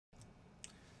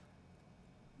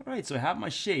All right, so I have my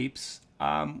shapes.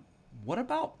 What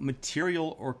about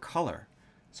material or color?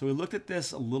 So we looked at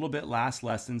this a little bit last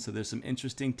lesson, so there's some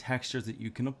interesting textures that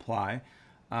you can apply.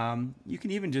 You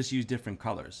can even just use different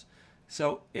colors.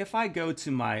 So if I go to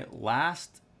my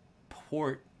last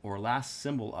port or last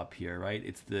symbol up here, right,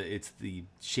 it's the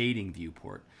shading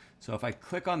viewport. So if I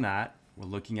click on that, we're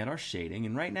looking at our shading,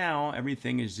 and right now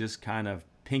everything is just kind of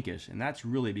pinkish, and that's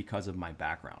really because of my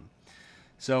background.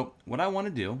 So what I want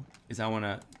to do is I want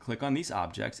to click on these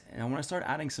objects and I want to start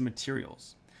adding some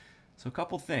materials. So a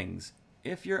couple things.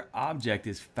 If your object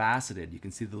is faceted, you can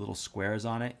see the little squares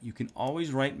on it, you can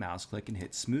always right mouse click and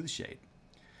hit smooth shade.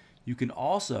 You can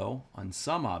also, on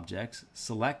some objects,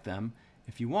 select them.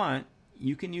 If you want,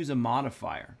 you can use a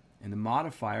modifier. And the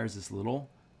modifier is this little,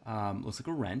 looks like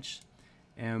a wrench.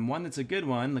 And one that's a good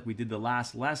one, like we did the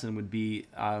last lesson, would be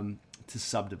to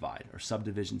subdivide or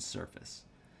subdivision surface.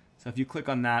 So if you click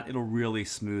on that, it'll really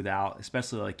smooth out,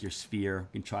 especially like your sphere.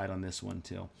 You can try it on this one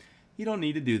too. You don't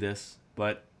need to do this,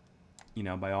 but you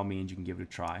know, by all means, you can give it a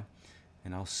try.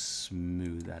 And I'll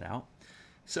smooth that out.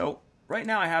 So right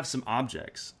now I have some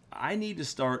objects. I need to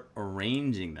start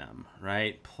arranging them,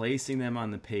 right? Placing them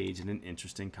on the page in an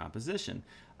interesting composition.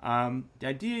 The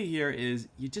idea here is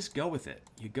you just go with it.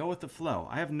 You go with the flow.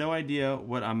 I have no idea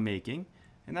what I'm making,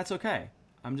 and that's okay.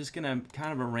 I'm just going to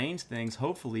kind of arrange things,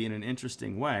 hopefully in an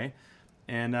interesting way.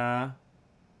 And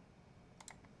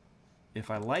if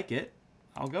I like it,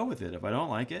 I'll go with it. If I don't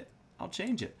like it, I'll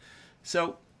change it.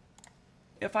 So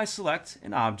if I select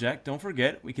an object, don't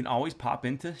forget, we can always pop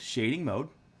into shading mode.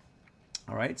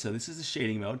 All right, so this is the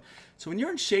shading mode. So when you're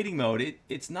in shading mode,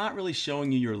 it's not really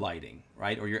showing you your lighting,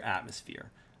 right, or your atmosphere.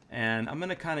 And I'm going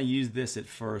to kind of use this at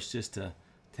first just to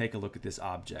take a look at this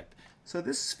object. So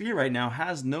this sphere right now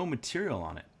has no material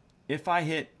on it. If I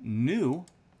hit new,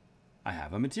 I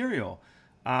have a material.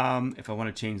 If I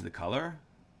want to change the color,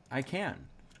 I can.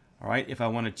 All right, if I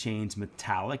want to change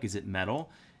metallic, is it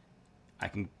metal? I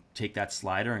can take that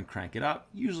slider and crank it up.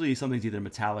 Usually something's either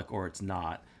metallic or it's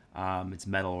not. It's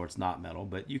metal or it's not metal,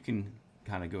 but you can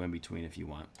kind of go in between if you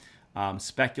want.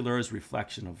 Specular is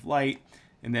reflection of light,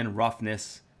 and then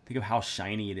roughness, think of how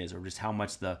shiny it is or just how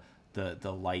much the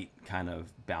light kind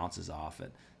of bounces off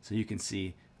it. So you can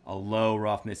see a low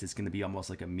roughness, it's going to be almost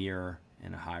like a mirror,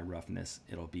 and a high roughness,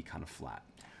 it'll be kind of flat.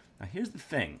 Now here's the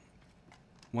thing.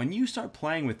 When you start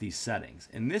playing with these settings,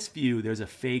 in this view, there's a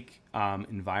fake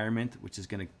environment, which is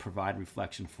going to provide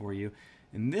reflection for you.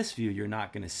 In this view, you're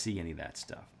not going to see any of that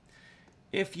stuff.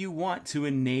 If you want to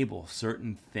enable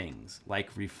certain things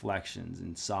like reflections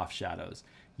and soft shadows,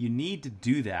 you need to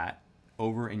do that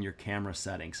over in your camera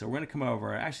settings. So we're going to come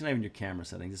over, actually not even your camera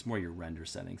settings, it's more your render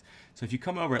settings. So if you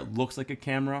come over, it looks like a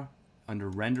camera under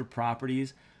render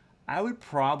properties. I would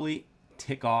probably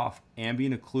tick off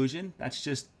ambient occlusion. That's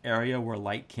just area where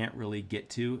light can't really get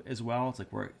to as well. It's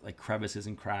like where like crevices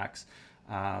and cracks.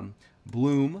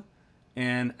 Bloom,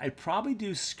 and I'd probably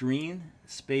do screen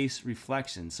space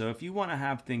reflection. So if you want to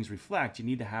have things reflect, you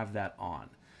need to have that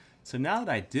on. So now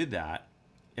that I did that,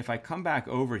 if I come back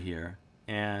over here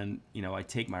and I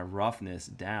take my roughness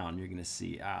down, you're going to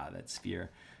see that sphere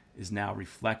is now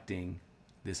reflecting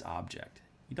this object.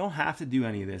 You don't have to do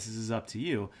any of this. This is up to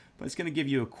you, but it's going to give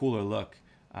you a cooler look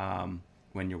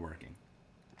when you're working.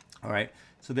 All right,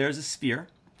 so there's a sphere.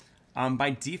 By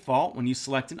default, when you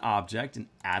select an object and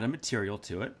add a material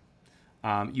to it,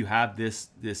 you have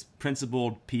this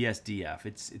principled PSDF.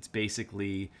 It's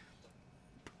basically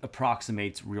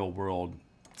approximates real world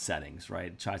settings, right?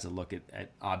 It tries to look at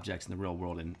objects in the real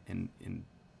world, and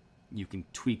you can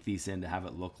tweak these in to have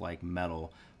it look like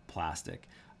metal, plastic.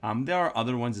 There are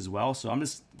other ones as well, so I'm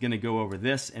just going to go over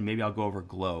this, and maybe I'll go over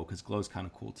glow, because glow is kind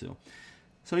of cool too.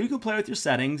 So you can play with your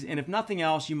settings, and if nothing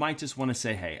else, you might just want to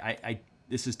say, hey,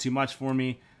 this is too much for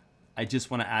me. I just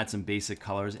want to add some basic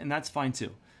colors, and that's fine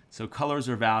too. So colors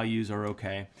or values are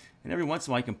okay. And every once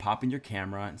in a while, you can pop in your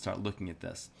camera and start looking at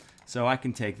this. So I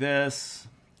can take this,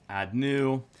 add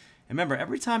new. And remember,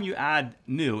 every time you add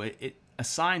new, it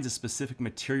assigns a specific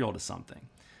material to something.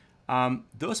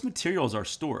 Those materials are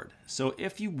stored. So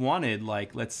if you wanted,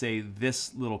 like, let's say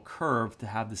this little curve to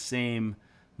have the same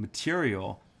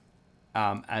material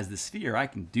as the sphere, I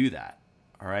can do that,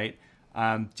 all right?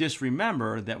 Just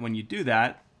remember that when you do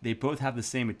that, they both have the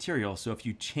same material. So if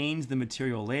you change the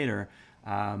material later,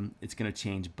 it's going to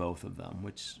change both of them,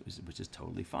 which is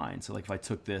totally fine. So like if I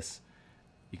took this,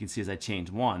 you can see as I change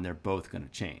one, they're both going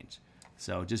to change.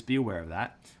 So just be aware of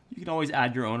that. You can always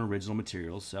add your own original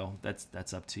materials, so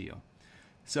that's up to you.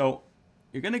 So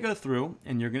you're going to go through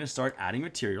and you're going to start adding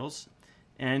materials,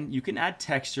 and you can add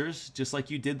textures just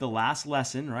like you did the last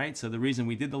lesson, right? So the reason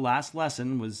we did the last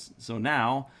lesson was so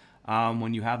now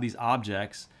when you have these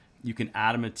objects, you can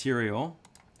add a material,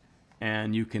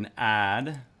 and you can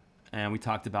add, and we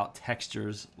talked about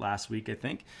textures last week, I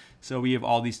think. So we have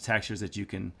all these textures that you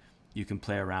can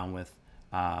play around with.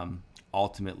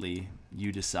 Ultimately,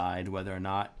 you decide whether or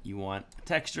not you want a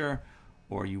texture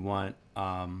or you want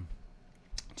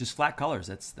just flat colors.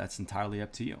 That's entirely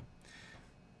up to you.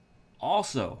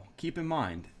 Also, keep in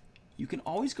mind, you can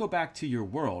always go back to your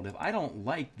world. If I don't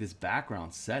like this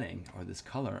background setting or this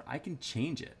color, I can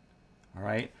change it. All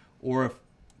right? Or if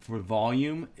for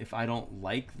volume, if I don't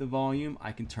like the volume,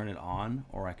 I can turn it on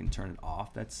or I can turn it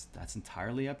off. That's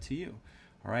entirely up to you.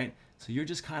 All right? So you're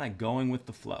just kind of going with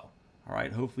the flow. All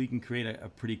right? Hopefully you can create a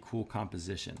pretty cool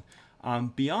composition.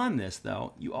 Beyond this,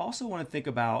 though, you also want to think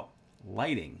about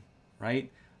lighting,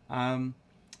 right?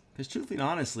 Because truthfully and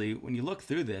honestly, when you look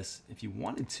through this, if you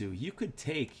wanted to, you could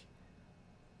take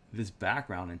this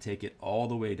background and take it all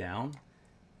the way down.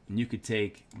 And you could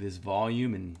take this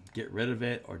volume and get rid of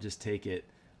it, or just take it,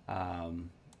 let's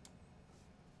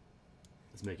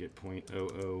make it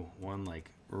 0.001,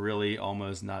 like really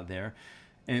almost not there.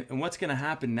 And what's going to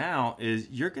happen now is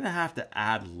you're going to have to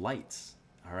add lights,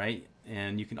 all right?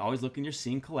 And you can always look in your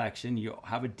scene collection. You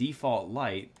have a default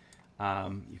light.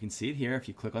 You can see it here if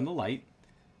you click on the light.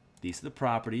 These are the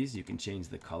properties. You can change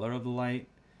the color of the light,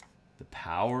 the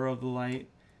power of the light.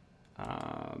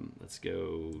 Let's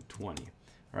go 20.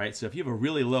 All right, so if you have a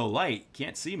really low light,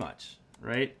 can't see much,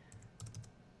 right?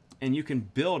 And you can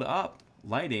build up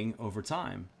lighting over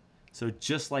time. So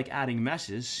just like adding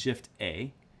meshes, Shift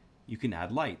A, you can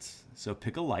add lights. So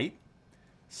pick a light,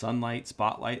 sunlight,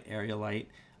 spotlight, area light.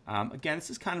 Again, this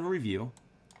is kind of a review,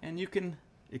 and you can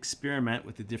experiment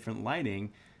with the different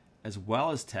lighting as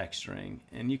well as texturing,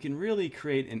 and you can really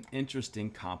create an interesting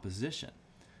composition.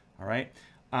 All right.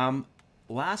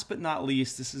 Last but not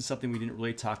least, this is something we didn't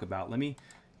really talk about. Let me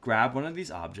grab one of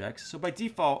these objects. So by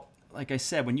default, like I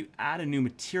said, when you add a new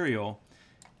material,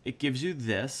 it gives you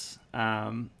this.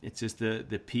 It's just the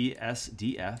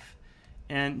PSDF.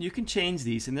 And you can change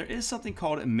these, and there is something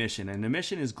called emission, and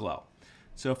emission is glow.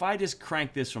 So if I just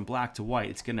crank this from black to white,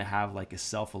 it's going to have like a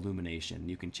self-illumination.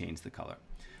 You can change the color.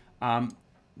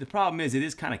 The problem is it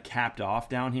is kind of capped off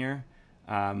down here.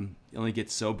 It only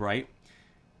gets so bright.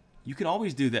 You can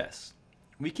always do this.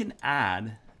 We can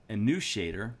add a new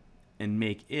shader and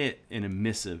make it an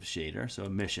emissive shader, so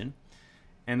emission.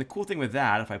 And the cool thing with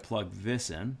that, if I plug this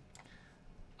in,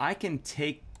 I can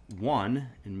take 1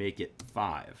 and make it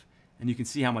 5. And you can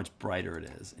see how much brighter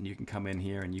it is. And you can come in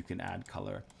here and you can add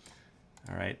color.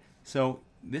 All right, so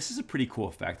this is a pretty cool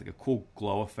effect, like a cool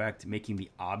glow effect, making the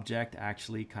object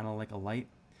actually kind of like a light.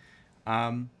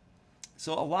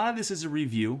 So a lot of this is a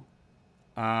review.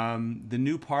 The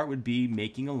new part would be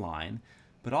making a line,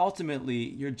 but ultimately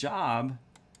your job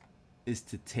is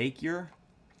to take your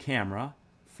camera,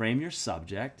 frame your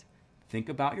subject, think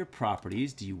about your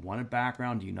properties. Do you want a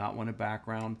background? Do you not want a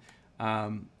background?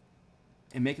 And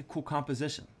make a cool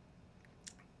composition.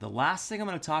 The last thing I'm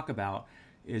going to talk about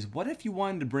is what if you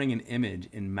wanted to bring an image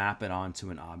and map it onto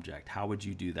an object? How would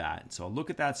you do that? So I'll look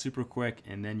at that super quick,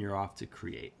 and then you're off to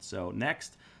create. So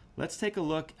next, let's take a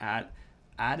look at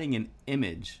adding an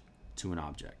image to an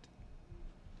object.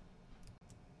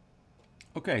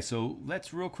 Okay, so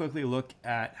let's real quickly look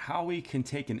at how we can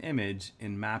take an image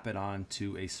and map it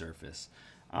onto a surface.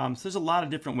 So there's a lot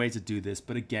of different ways to do this,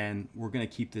 but again, we're going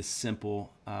to keep this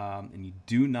simple, and you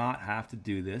do not have to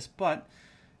do this, but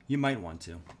you might want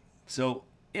to. So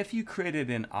if you created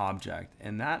an object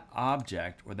and that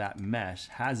object or that mesh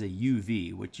has a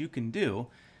UV, what you can do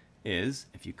is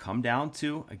if you come down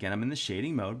to, again, I'm in the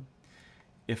shading mode.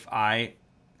 If I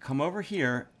come over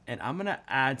here and I'm going to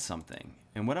add something,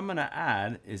 and what I'm going to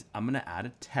add is I'm going to add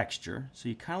a texture. So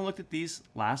you kind of looked at these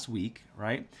last week,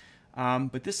 right?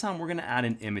 But this time we're going to add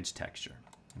an image texture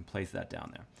and place that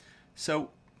down there.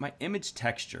 So my image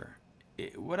texture,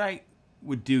 what I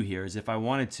would do here is if I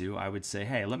wanted to, I would say,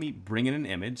 hey, let me bring in an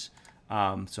image. So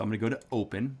I'm going to go to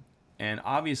open, and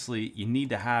obviously you need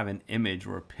to have an image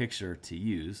or a picture to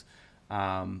use. So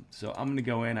I'm going to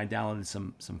go in. I downloaded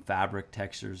some fabric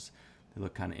textures. They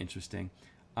look kind of interesting.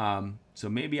 So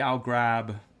maybe I'll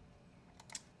grab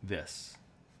this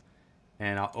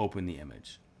and I'll open the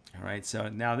image. All right, so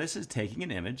now this is taking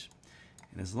an image,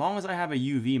 and as long as I have a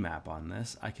UV map on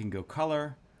this, I can go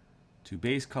color to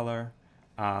base color,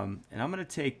 and I'm going to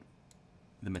take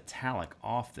the metallic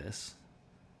off this,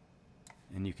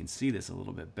 and you can see this a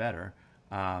little bit better.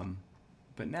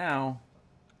 But now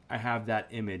I have that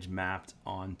image mapped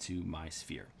onto my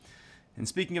sphere. And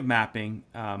speaking of mapping,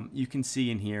 you can see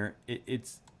in here,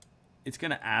 it's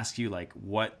going to ask you like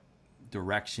what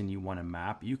direction you want to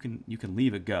map, you can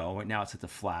leave it go. Right now it's at the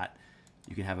flat.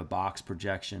 You can have a box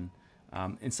projection.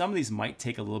 And some of these might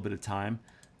take a little bit of time,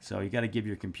 so you got to give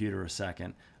your computer a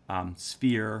second.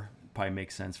 Sphere probably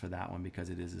makes sense for that one because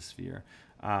it is a sphere.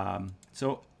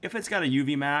 So if it's got a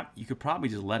UV map, you could probably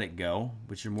just let it go,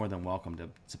 but you're more than welcome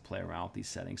to play around with these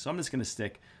settings. So I'm just going to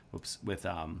stick with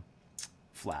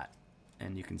flat,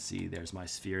 and you can see there's my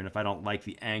sphere. And if I don't like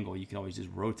the angle, you can always just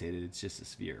rotate it. It's just a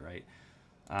sphere, right?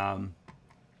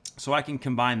 So I can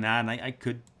combine that, and I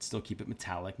could still keep it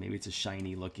metallic. Maybe it's a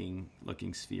shiny looking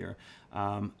sphere.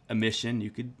 Emission, you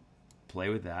could play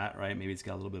with that, right? Maybe it's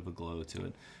got a little bit of a glow to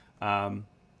it.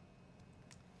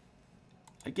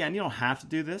 Again, you don't have to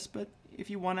do this, but if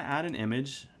you want to add an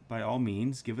image, by all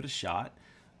means, give it a shot.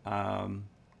 A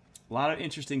lot of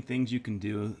interesting things you can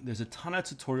do. There's a ton of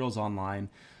tutorials online.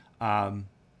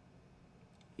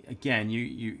 Again,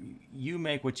 you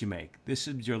make what you make. This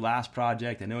is your last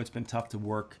project. I know it's been tough to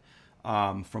work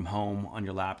from home on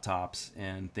your laptops,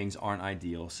 and things aren't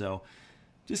ideal. So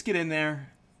just get in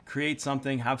there, create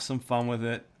something, have some fun with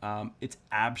it. It's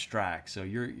abstract, so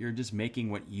you're just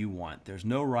making what you want. There's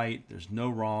no right, there's no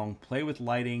wrong. Play with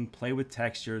lighting, play with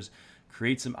textures,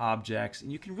 create some objects,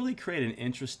 and you can really create an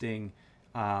interesting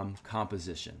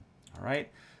composition. All right,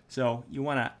 so you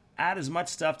want to add as much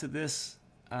stuff to this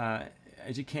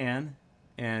as you can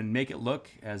and make it look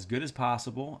as good as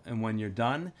possible. And when you're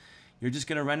done, you're just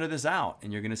going to render this out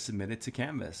and you're going to submit it to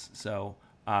Canvas. So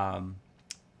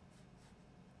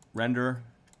render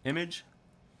image.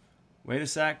 Wait a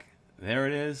sec. There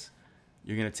it is.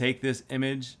 You're going to take this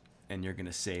image and you're going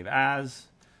to save as,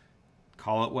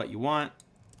 call it what you want,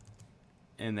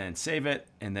 and then save it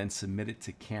and then submit it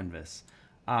to Canvas.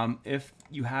 If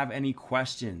you have any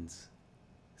questions,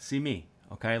 see me.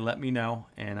 Okay, let me know,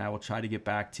 and I will try to get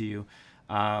back to you.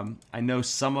 I know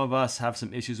some of us have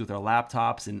some issues with our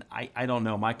laptops, and I don't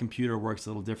know. My computer works a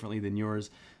little differently than yours.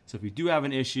 So if you do have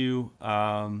an issue,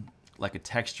 like a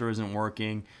texture isn't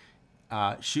working,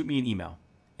 shoot me an email,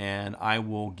 and I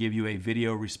will give you a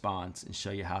video response and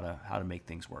show you how to make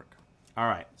things work. All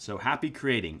right, so happy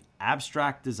creating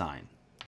abstract design.